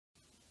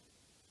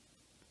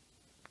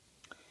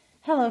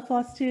Hello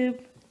FlossTube,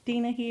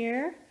 Dina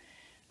here.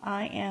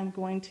 I am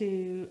going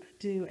to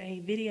do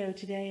a video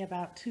today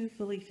about two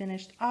fully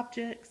finished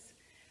objects,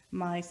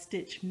 my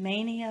Stitch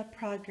Mania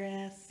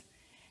progress,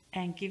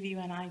 and give you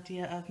an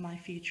idea of my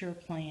future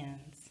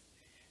plans.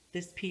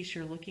 This piece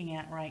you're looking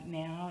at right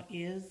now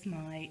is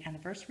my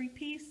anniversary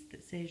piece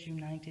that says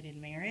United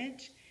in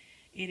Marriage.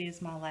 It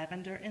is my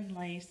lavender and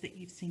lace that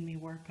you've seen me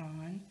work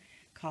on,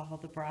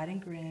 called the Bride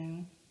and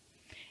Groom.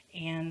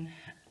 And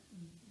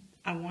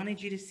I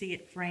wanted you to see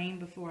it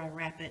framed before I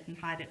wrap it and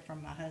hide it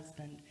from my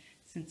husband,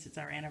 since it's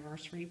our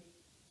anniversary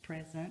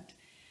present.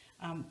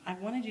 I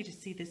wanted you to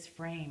see this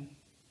frame.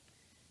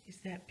 Is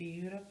that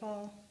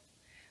beautiful?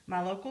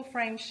 My local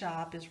frame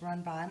shop is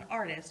run by an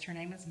artist. Her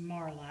name is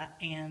Marla,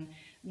 and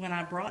when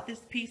I brought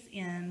this piece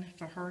in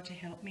for her to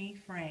help me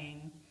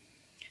frame,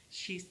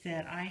 she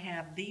said, I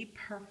have the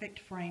perfect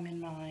frame in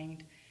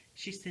mind.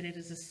 She said it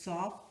is a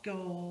soft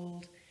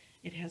gold.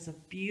 It has a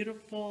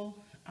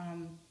beautiful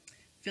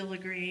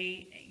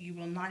filigree. You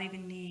will not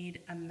even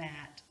need a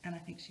mat, and I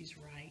think she's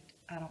right.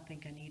 I don't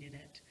think I needed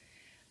it,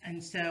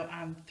 and so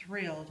I'm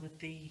thrilled with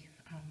the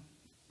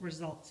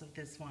results of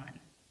this one.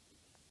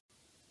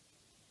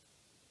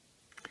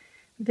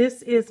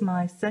 This is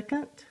my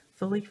second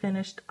fully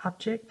finished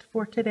object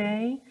for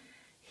today.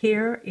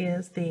 Here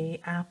is the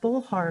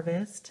apple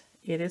harvest.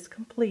 It is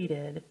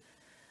completed.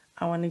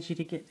 I wanted you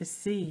to get to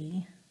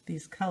see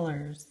these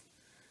colors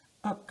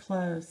up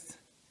close.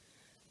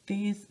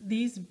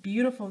 These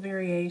beautiful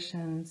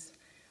variations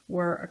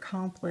were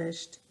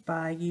accomplished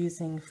by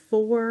using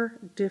 4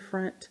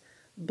 different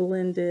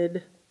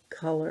blended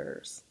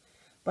colors,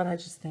 but I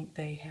just think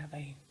they have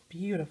a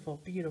beautiful,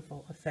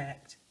 beautiful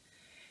effect.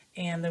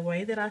 And the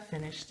way that I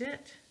finished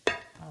it,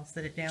 I'll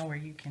set it down where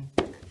you can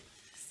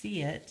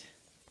see it,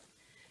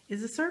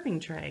 is a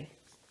serving tray.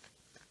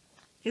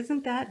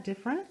 Isn't that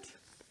different?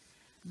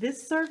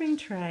 This serving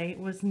tray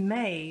was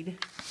made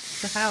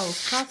to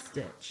house cross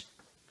stitch.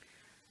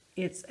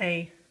 It's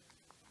a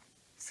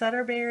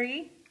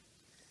Sudberry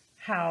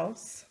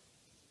house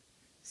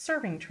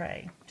serving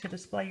tray to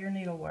display your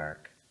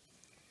needlework.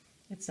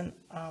 It's an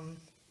out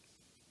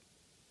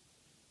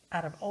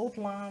of Old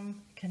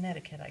Lyme,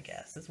 Connecticut, I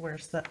guess, is where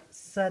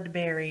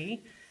Sudberry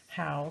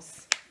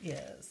house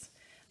is.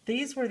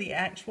 These were the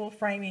actual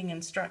framing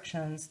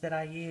instructions that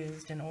I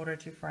used in order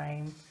to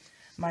frame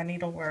my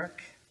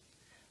needlework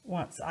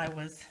once I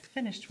was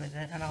finished with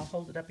it, and I'll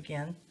hold it up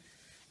again.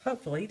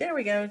 Hopefully, there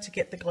we go, to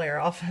get the glare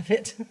off of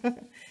it.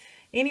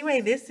 Anyway,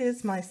 this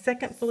is my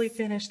second fully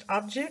finished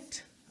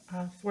object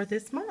for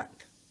this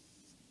month.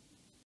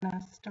 I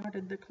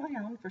started the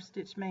clown for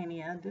Stitch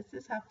Mania. This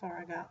is how far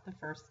I got the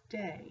first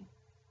day.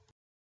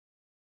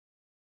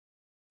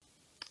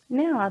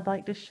 Now I'd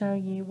like to show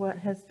you what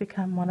has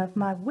become one of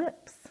my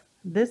whips.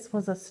 This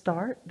was a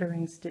start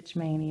during Stitch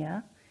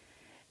Mania.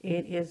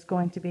 It is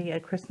going to be a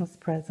Christmas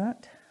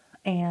present,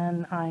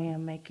 and I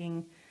am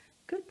making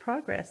good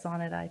progress on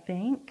it, I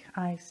think.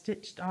 I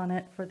stitched on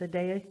it for the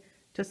day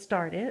to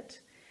start it,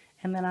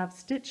 and then I've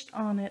stitched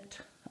on it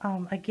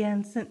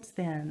again since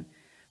then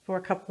for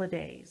a couple of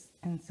days.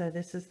 And so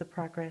this is the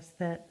progress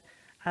that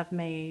I've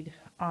made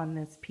on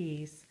this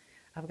piece.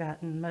 I've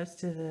gotten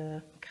most of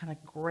the kind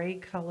of gray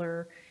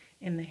color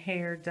in the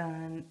hair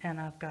done, and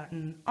I've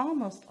gotten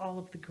almost all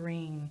of the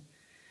green.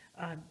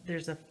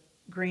 There's a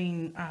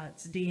green,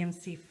 it's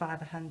DMC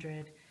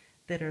 500,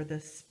 that are the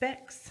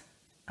specks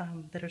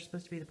that are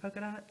supposed to be the polka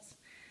dots,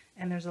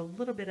 and there's a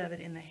little bit of it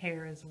in the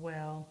hair as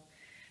well.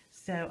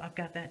 So I've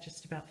got that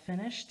just about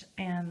finished,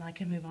 and I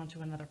can move on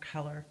to another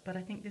color, but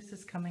I think this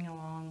is coming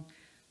along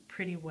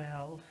pretty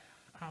well.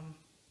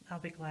 I'll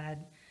be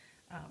glad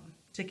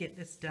to get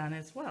this done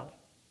as well.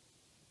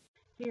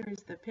 Here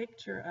is the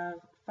picture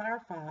of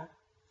Firefly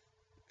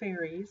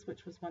Faeries,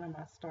 which was one of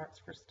my starts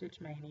for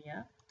Stitch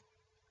Mania.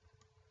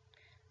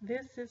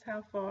 This is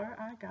how far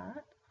I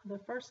got the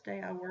first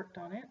day I worked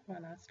on it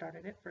when I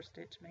started it for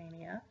Stitch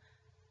Mania.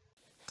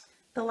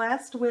 The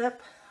last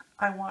whip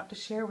I want to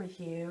share with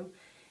you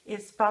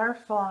is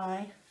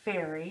Firefly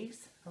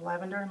Faeries, the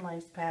lavender and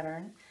lace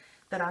pattern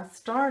that I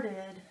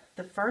started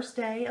the first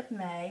day of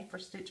May for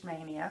Stitch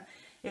Mania.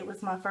 It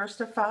was my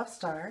first of 5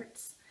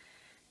 starts.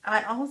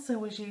 I also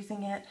was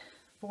using it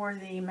for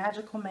the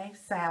Magical May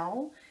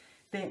SAL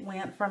that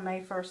went from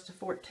May 1st to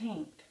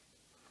 14th.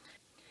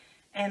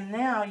 And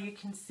now you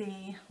can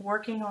see,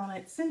 working on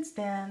it since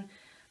then,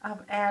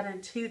 I've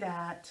added to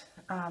that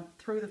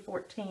through the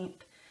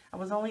 14th. I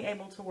was only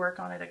able to work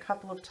on it a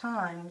couple of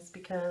times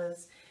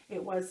because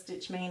it was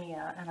Stitch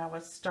Mania and I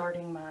was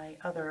starting my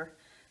other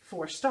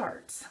 4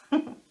 starts.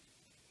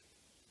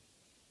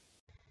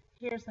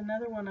 Here's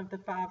another one of the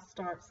 5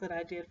 starts that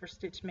I did for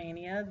Stitch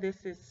Mania.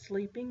 This is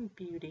Sleeping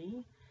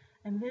Beauty,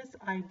 and this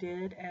I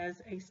did as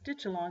a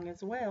stitch along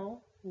as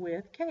well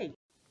with Kate.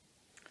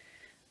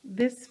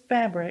 This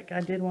fabric I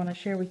did want to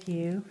share with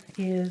you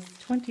is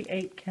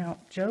 28 count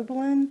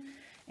Jobelin,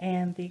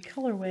 and the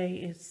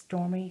colorway is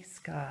Stormy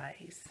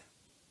Skies.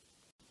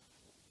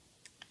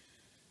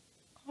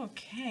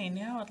 Okay,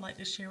 now I'd like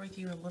to share with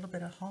you a little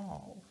bit of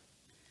haul.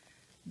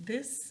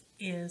 This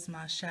is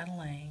my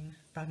Chatelaine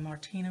by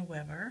Martina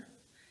Weber.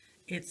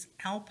 It's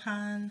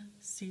Alpine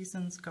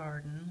Seasons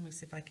Garden. Let me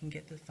see if I can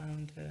get the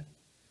phone to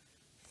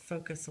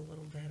focus a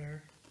little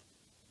better.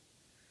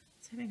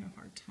 It's having a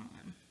hard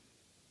time.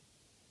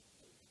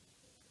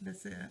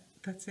 That's it.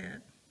 That's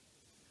it.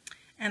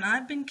 And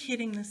I've been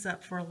kitting this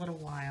up for a little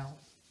while.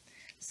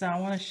 So I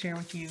want to share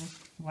with you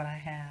what I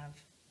have.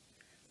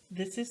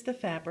 This is the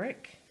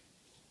fabric.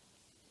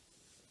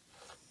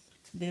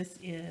 This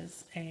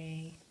is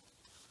a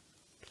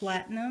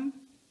platinum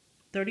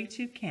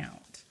 32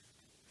 count.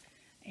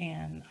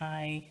 And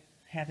I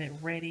have it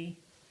ready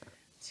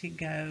to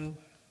go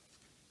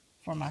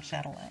for my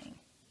chatelaine.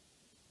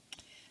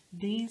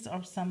 These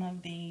are some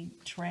of the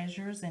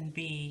treasures and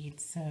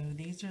beads. So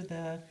these are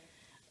the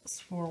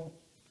Swarovski,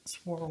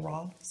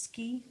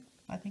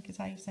 I think is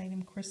how you say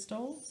them,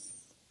 crystals.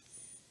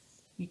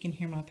 You can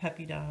hear my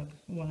puppy dog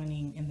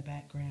whining in the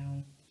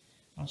background.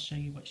 I'll show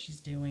you what she's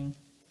doing.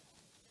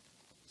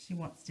 She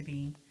wants to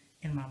be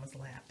in Mama's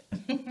lap.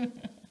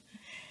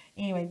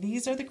 Anyway,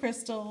 these are the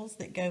crystals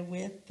that go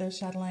with the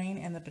chatelaine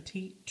and the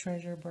petite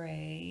treasure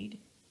braid.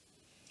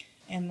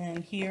 And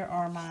then here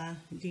are my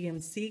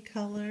DMC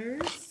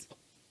colors,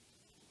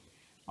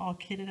 all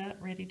kitted up,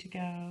 ready to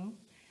go.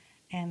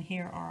 And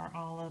here are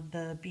all of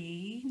the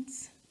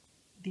beads.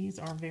 These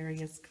are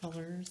various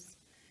colors.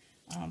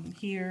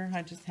 Here,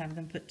 I just have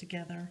them put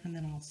together, and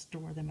then I'll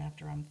store them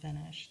after I'm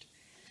finished.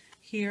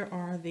 Here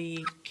are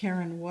the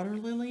Karen water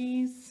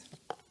lilies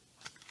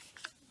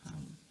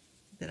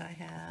that I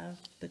have,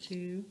 the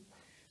two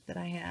that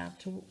I have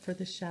for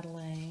the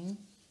chatelaine.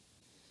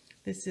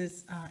 This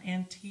is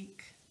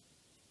antique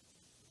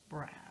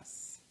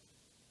brass.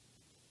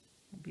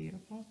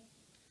 Beautiful.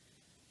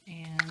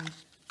 And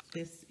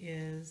this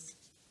is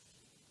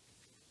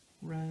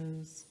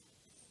rose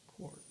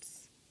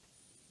quartz.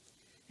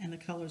 And the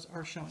colors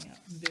are showing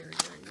up very,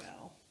 very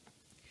well.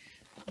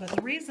 But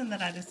the reason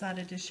that I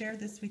decided to share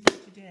this with you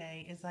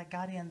today is I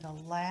got in the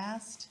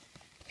last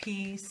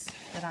piece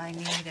that I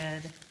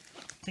needed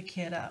to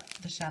kit up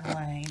the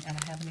chatelaine, and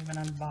I haven't even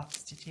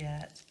unboxed it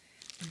yet.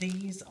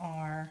 These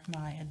are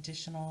my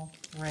additional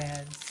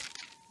threads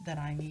that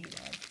I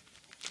needed.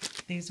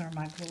 These are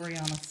my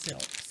Gloriana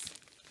silks.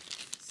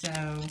 So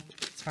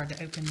it's hard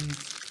to open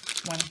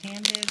these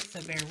one-handed,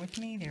 so bear with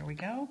me. There we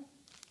go.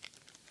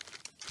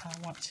 I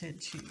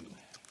wanted to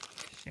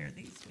share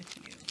these with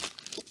you.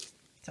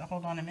 So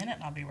hold on a minute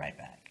and I'll be right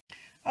back.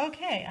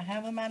 Okay, I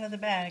have them out of the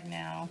bag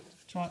now.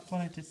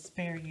 Wanted to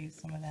spare you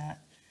some of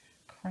that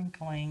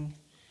crinkling.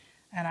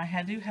 And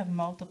I do have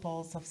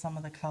multiples of some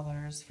of the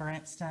colors. For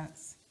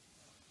instance,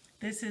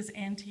 this is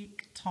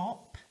Antique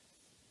Taupe,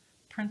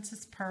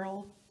 Princess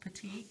Pearl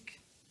Petite,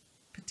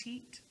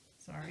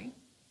 sorry.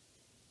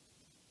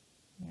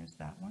 There's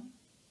that one.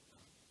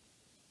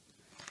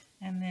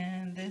 And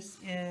then this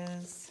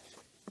is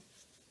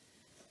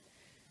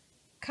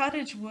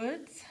Cottage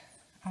Woods.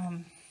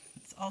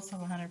 It's also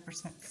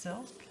 100%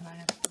 silk, and I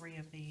have 3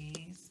 of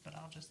these, but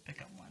I'll just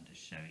pick up one to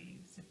show you,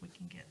 see if we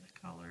can get the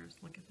colors.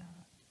 Look at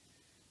that.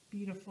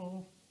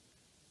 Beautiful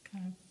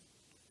kind of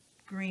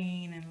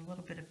green and a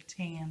little bit of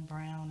tan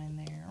brown in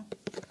there.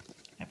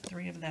 I have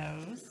 3 of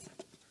those.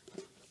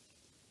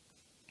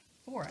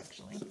 4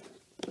 actually.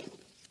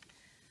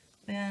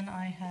 Then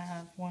I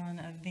have one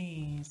of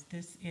these.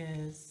 This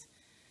is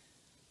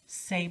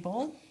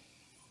Sable.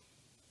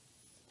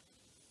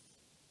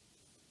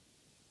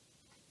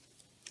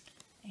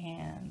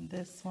 And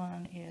this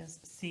one is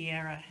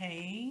Sierra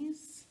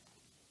Haze.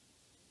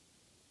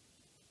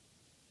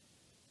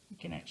 You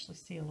can actually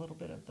see a little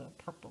bit of the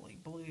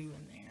purpley blue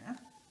in there.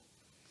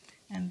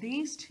 And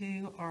these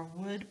 2 are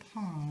Wood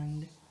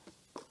Pond.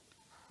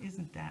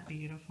 Isn't that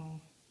beautiful?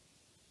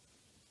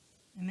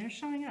 And they're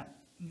showing up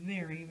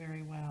very,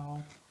 very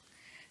well.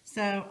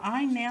 So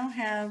I now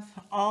have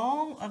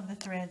all of the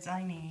threads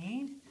I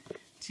need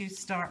to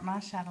start my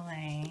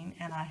chatelaine,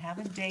 and I have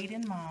a date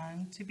in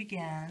mind to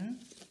begin.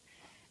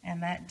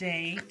 And that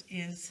date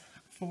is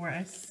for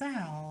a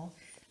SAL,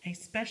 a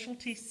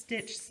Specialty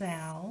Stitch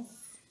SAL,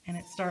 and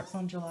it starts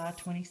on July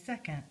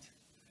 22nd.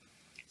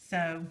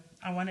 So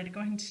I wanted to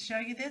go ahead and show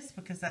you this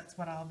because that's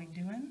what I'll be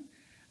doing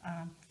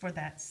for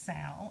that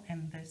SAL.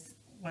 And this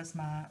was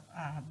my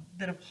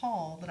bit of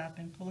haul that I've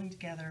been pulling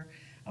together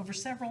over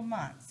several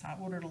months. I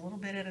ordered a little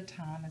bit at a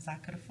time as I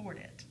could afford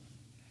it.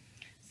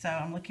 So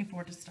I'm looking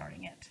forward to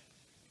starting it.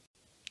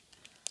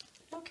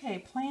 Okay,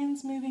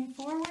 plans moving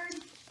forward.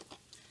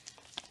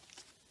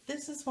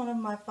 This is one of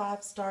my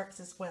 5 starts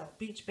as well,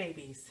 Beach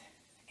Babies.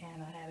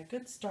 And I had a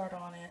good start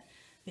on it.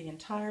 The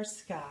entire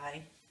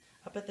sky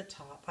up at the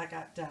top I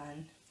got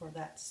done for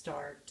that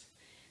start.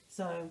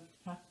 So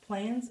my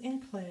plans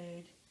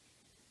include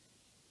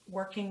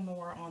working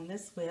more on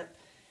this whip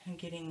and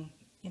getting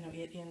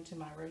it into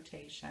my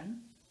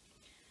rotation.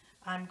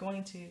 I'm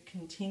going to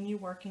continue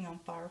working on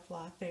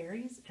Firefly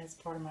Faeries as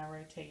part of my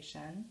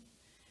rotation.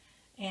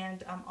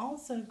 And I'm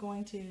also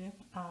going to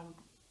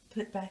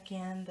put back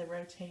in the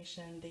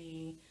rotation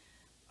the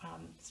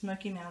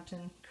Smoky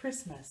Mountain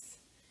Christmas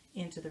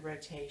into the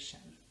rotation.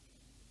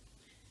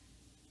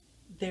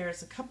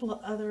 there's a couple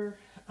of other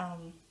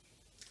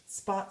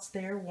spots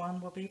there. One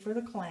will be for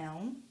the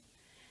clown,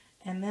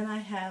 and then I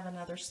have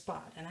another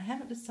spot, and I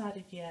haven't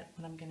decided yet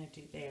what I'm going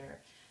to do there.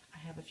 I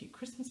have a few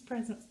Christmas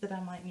presents that I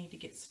might need to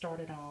get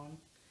started on,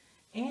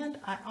 and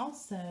I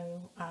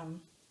also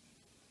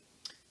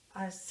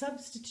I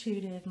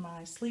substituted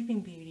my Sleeping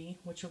Beauty,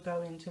 which will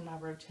go into my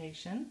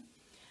rotation,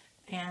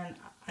 and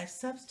I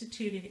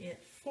substituted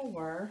it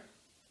for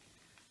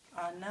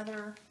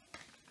another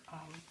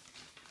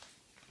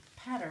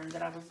pattern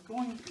that I was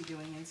going to be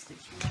doing in Stitch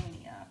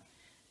Maynia,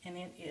 and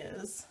it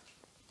is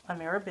a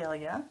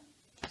Mirabilia,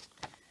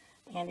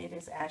 and it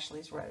is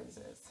Ashley's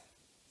Roses.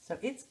 So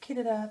it's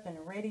kitted up and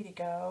ready to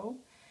go,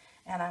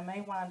 and I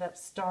may wind up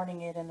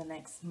starting it in the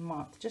next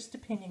month, just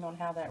depending on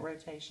how that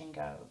rotation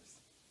goes.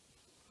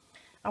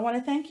 I want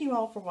to thank you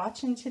all for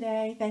watching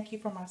today. Thank you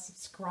for my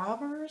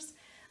subscribers.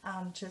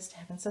 I'm just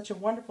having such a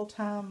wonderful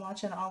time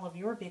watching all of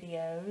your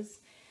videos.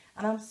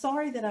 And I'm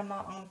sorry that I'm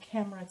not on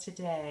camera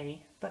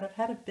today, but I've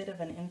had a bit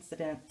of an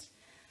incident.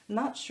 I'm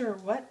not sure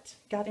what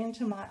got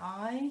into my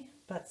eye,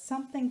 but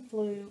something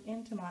flew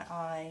into my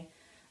eye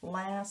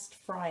last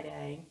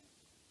Friday.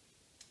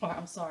 Or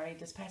I'm sorry,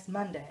 this past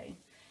Monday.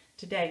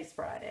 Today's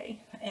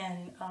Friday.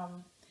 And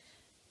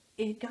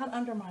it got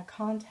under my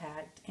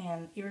contact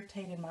and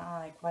irritated my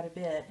eye quite a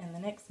bit, and the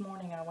next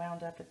morning I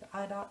wound up at the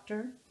eye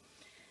doctor,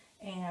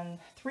 and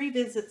 3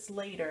 visits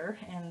later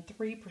and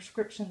 3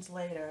 prescriptions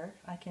later,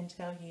 I can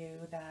tell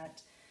you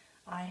that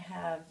I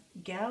have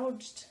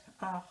gouged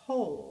a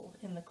hole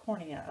in the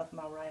cornea of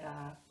my right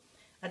eye.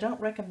 I don't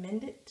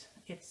recommend it.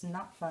 It's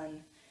not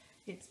fun.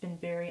 It's been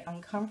very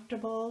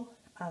uncomfortable,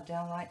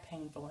 downright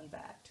painful in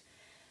fact.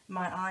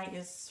 My eye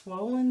is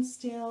swollen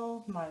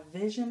still. My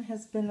vision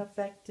has been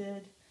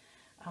affected.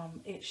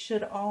 It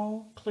should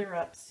all clear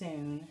up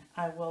soon.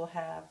 I will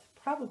have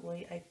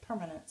probably a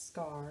permanent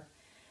scar,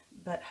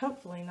 but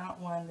hopefully not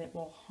one that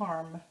will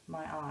harm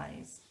my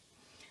eyes.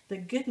 The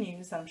good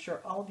news, I'm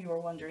sure all of you are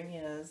wondering,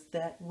 is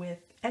that with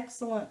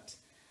excellent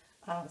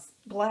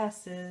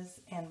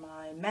glasses and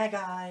my mag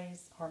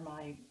eyes or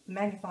my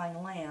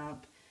magnifying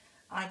lamp,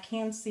 I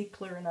can see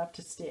clear enough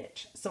to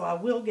stitch. So I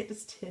will get to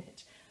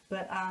stitch.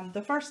 But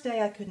the first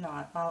day I could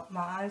not.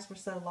 My eyes were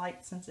so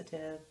light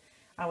sensitive.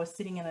 I was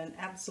sitting in an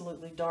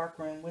absolutely dark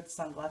room with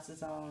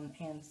sunglasses on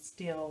and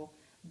still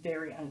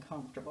very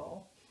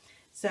uncomfortable.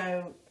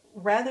 So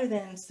rather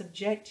than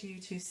subject you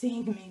to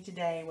seeing me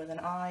today with an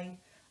eye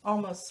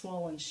almost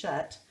swollen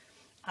shut,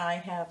 I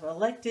have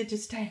elected to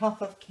stay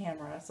off of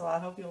camera. So I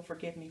hope you'll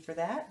forgive me for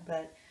that.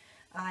 But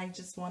I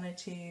just wanted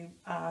to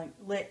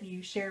let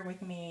you share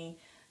with me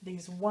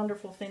these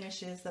wonderful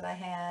finishes that I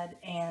had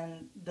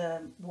and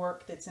the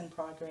work that's in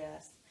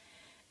progress.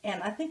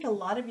 And I think a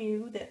lot of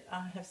you that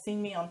have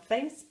seen me on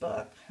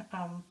Facebook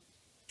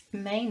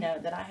may know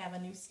that I have a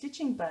new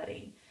stitching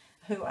buddy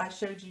who I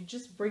showed you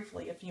just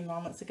briefly a few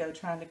moments ago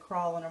trying to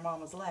crawl in her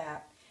mama's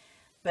lap.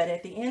 But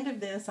at the end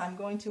of this, I'm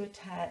going to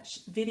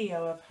attach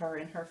video of her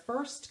in her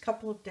first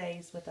couple of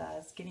days with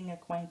us, getting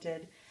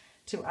acquainted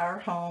to our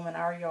home and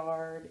our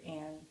yard.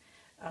 And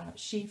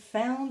she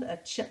found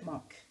a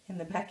chipmunk in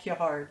the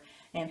backyard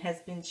and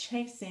has been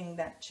chasing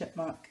that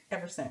chipmunk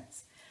ever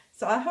since.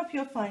 So I hope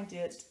you'll find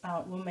it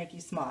will make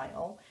you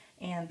smile.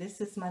 And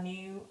this is my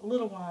new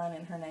little one,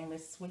 and her name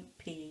is Sweet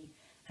Pea,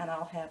 and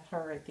I'll have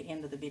her at the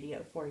end of the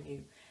video for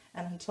you.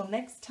 And until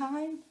next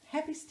time,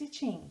 happy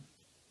stitching!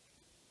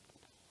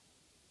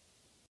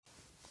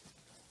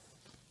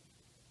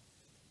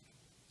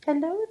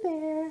 Hello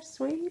there,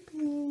 Sweet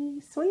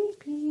Pea. Sweet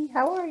Pea,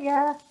 how are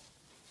ya?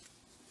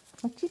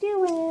 What you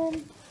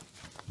doing?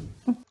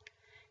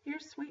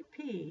 Here's Sweet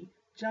Pea,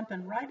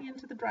 jumping right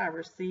into the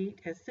driver's seat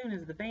as soon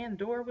as the van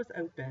door was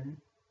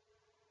open.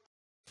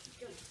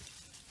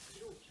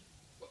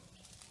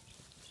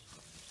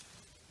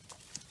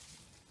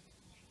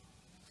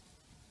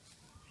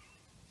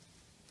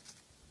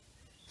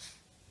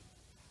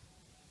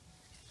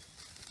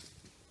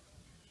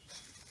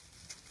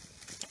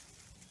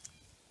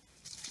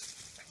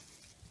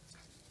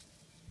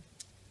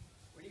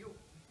 Where do you go?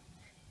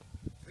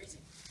 Crazy.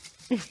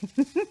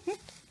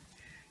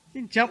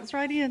 He jumps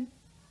right in.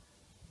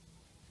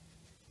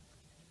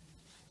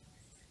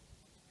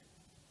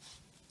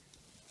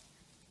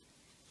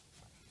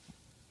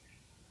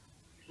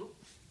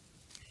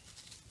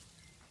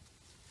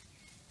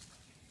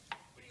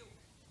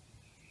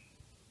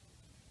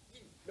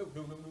 No,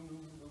 no, no, no, no,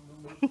 no,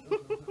 no, no,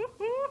 no, no, no.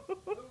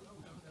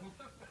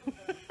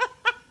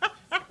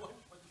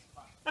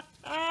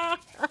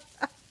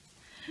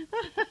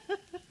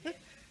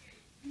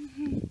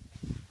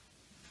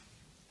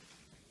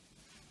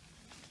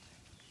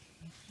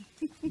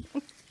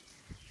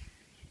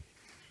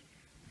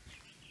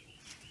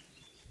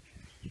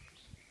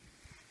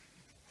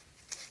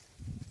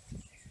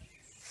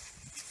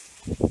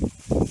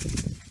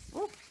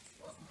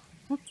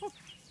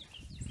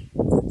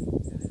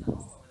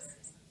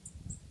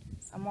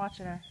 I'm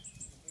watching her.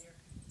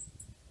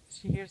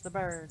 She hears the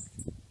birds.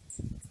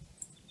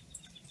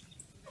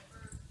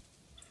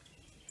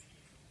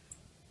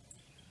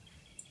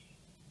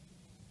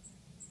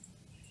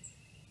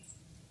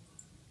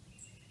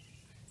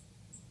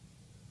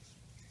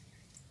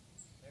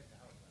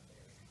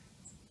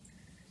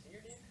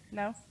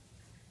 No?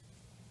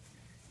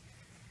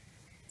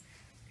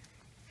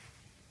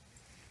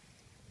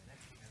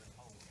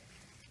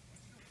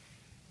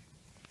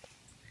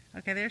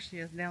 Okay, there she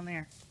is down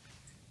there.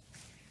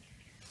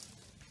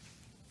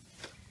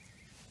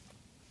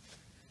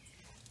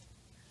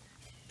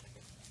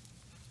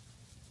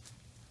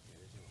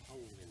 There's a hole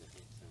in the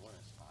fence in one of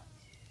the spots.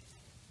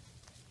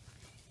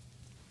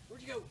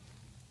 Where'd you go?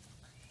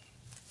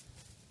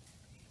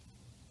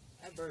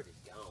 That bird is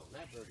gone.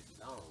 That bird is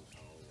long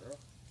gone, girl.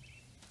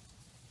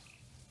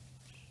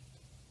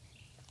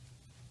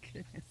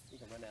 Goodness. You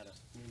can run out of.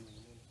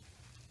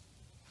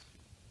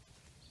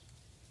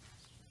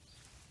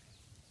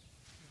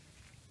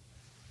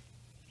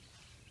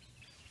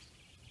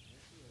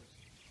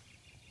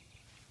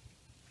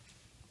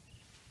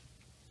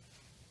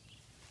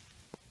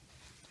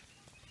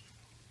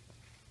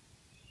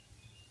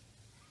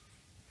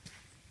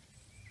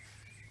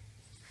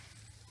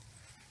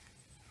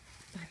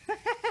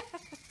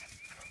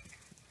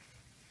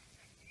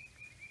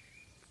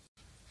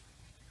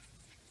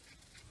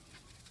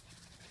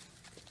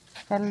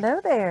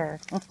 Hello there.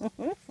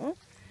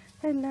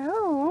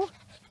 Hello.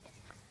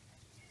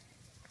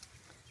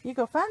 You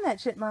go find that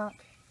chipmunk.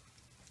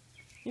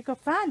 You go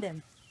find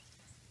him.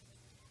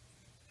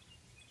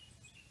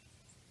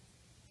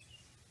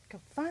 Go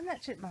find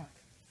that chipmunk.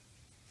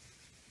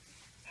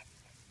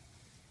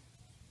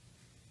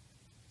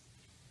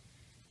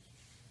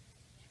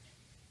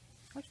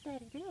 What's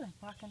Daddy doing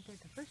walking through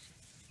the bushes?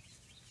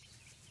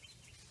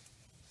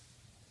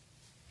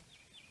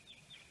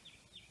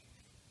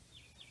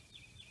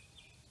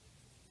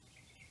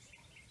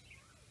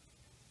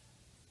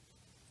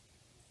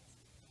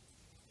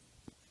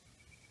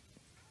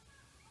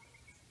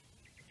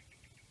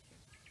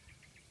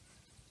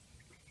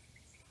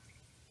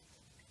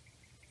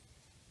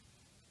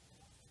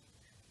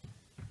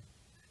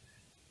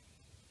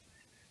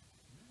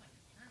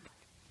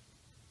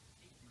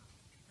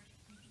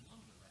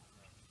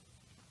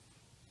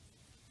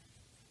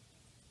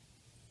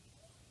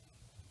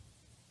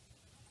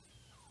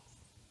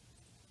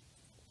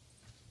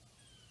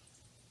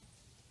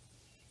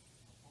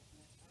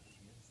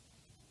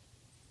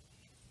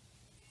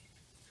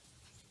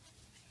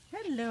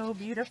 Hello,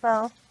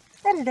 beautiful.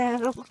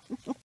 Hello.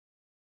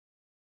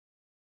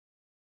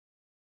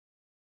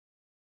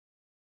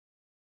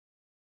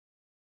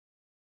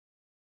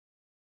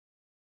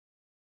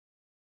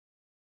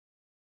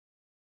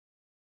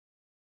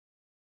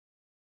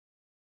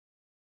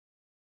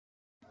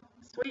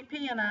 Sweet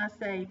Pea and I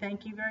say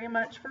thank you very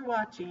much for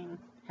watching.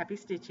 Happy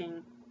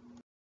stitching.